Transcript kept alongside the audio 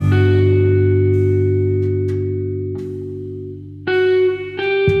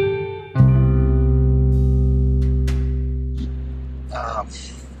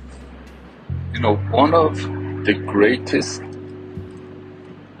One of the greatest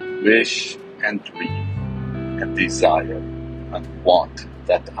wish and dream and desire and want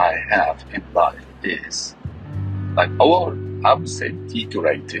that I have in life is, I would say the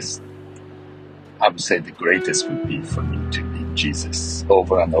greatest. I would say the greatest would be for me to meet Jesus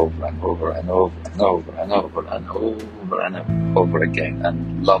over and over and over and over and over and over and over and over again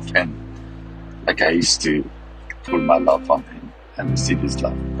and love Him like I used to pour my love on Him and receive His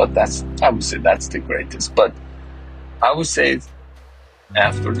love. But I would say that's the greatest. But I would say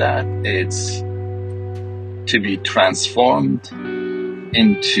after that, it's to be transformed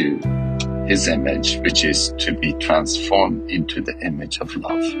into His image, which is to be transformed into the image of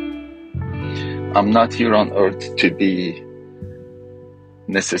love. I'm not here on earth to be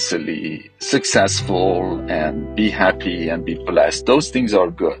necessarily successful and be happy and be blessed. Those things are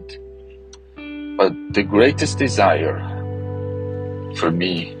good. But the greatest desire for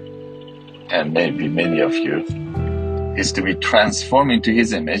me, and maybe many of you, is to be transformed into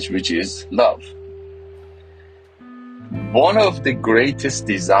His image, which is love. One of the greatest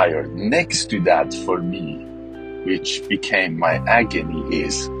desires next to that for me, which became my agony,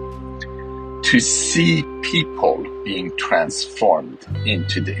 is to see people being transformed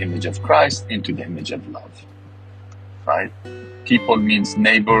into the image of Christ, into the image of love. Right? People means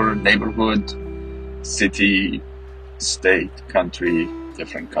neighbor, neighborhood, city, state, country,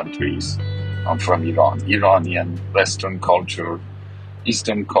 different countries. I'm from Iran. Iranian, Western culture,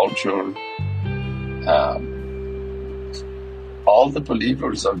 Eastern culture, all the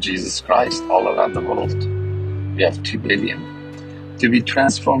believers of Jesus Christ all around the world. We have 2 billion. To be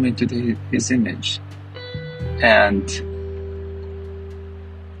transformed into His image. And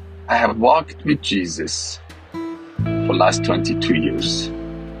I have walked with Jesus for the last 22 years.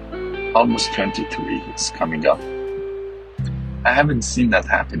 Almost 23 is coming up. I haven't seen that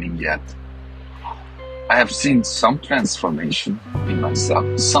happening yet. I have seen some transformation in myself,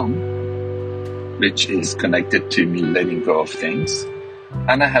 which is connected to me letting go of things.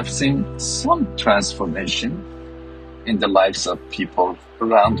 And I have seen some transformation in the lives of people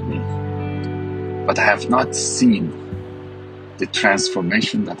around me. But I have not seen the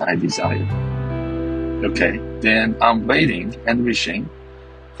transformation that I desire. Okay, then I'm waiting and wishing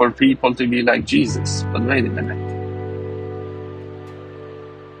for people to be like Jesus. But wait a minute.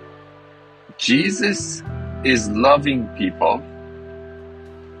 Jesus is loving people.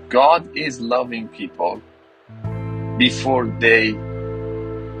 God is loving people before they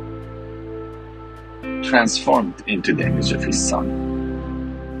transformed into the image of His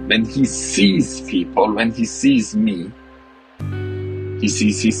Son. When He sees people, when He sees me, He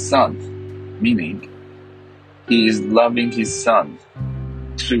sees His Son, meaning He is loving His Son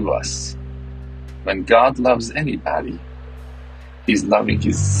through us. When God loves anybody, He's loving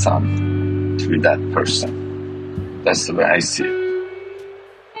His Son through that person. That's the way I see it.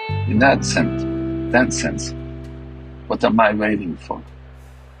 In that sense, what am I waiting for?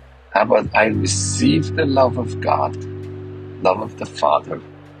 How about I receive the love of God, love of the Father,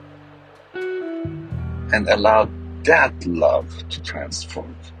 and allow that love to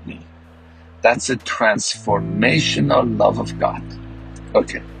transform me. That's a transformational love of God.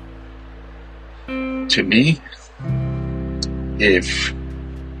 Okay. To me, if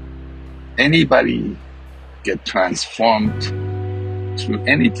anybody get transformed through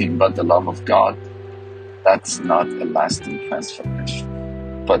anything but the love of God, that's not a lasting transformation.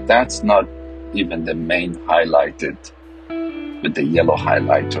 But that's not even the main highlighted with the yellow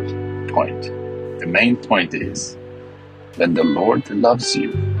highlighter point. The main point is when the Lord loves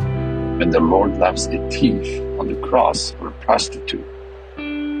you, when the Lord loves a thief on the cross or a prostitute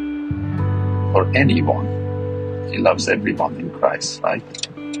or anyone, He loves everyone in Christ, right?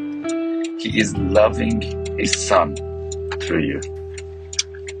 He is loving His Son through you.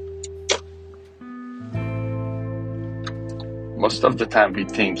 Most of the time we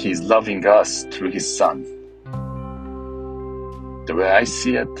think He's loving us through His Son. The way I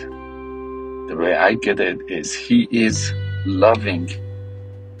see it, the way I get it is He is loving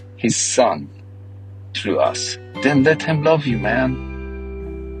His Son through us. Then let Him love you, man.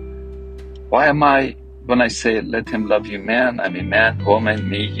 When I say let Him love you, man, I mean man, woman,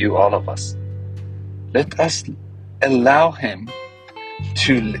 me, you, all of us. Let us allow Him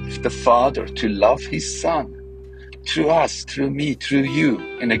the Father to love His Son through us, through me, through you,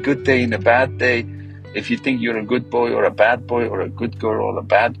 in a good day, in a bad day. If you think you're a good boy or a bad boy or a good girl or a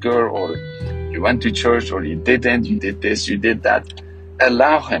bad girl, or you went to church or you didn't, you did this, you did that,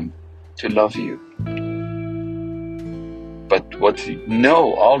 allow Him to love you. But what you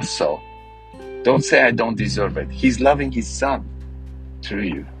know also, don't say I don't deserve it. He's loving His Son through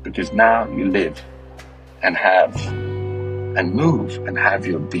you because now you live and move and have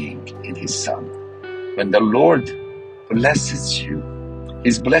your being in His Son. When the Lord blesses you,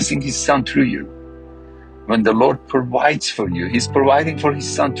 He's blessing His Son through you. When the Lord provides for you, He's providing for His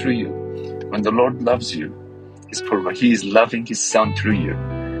Son through you. When the Lord loves you, He is loving His Son through you.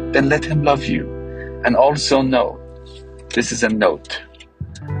 Then let Him love you. And also know, this is a note,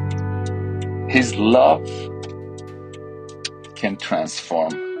 His love can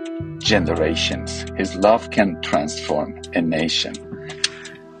transform generations. His love can transform a nation.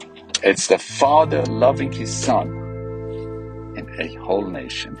 It's the Father loving His Son in a whole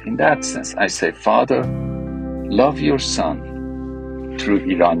nation. In that sense, I say, Father, love your Son through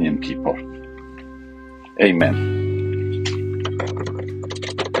Iranian people. Amen.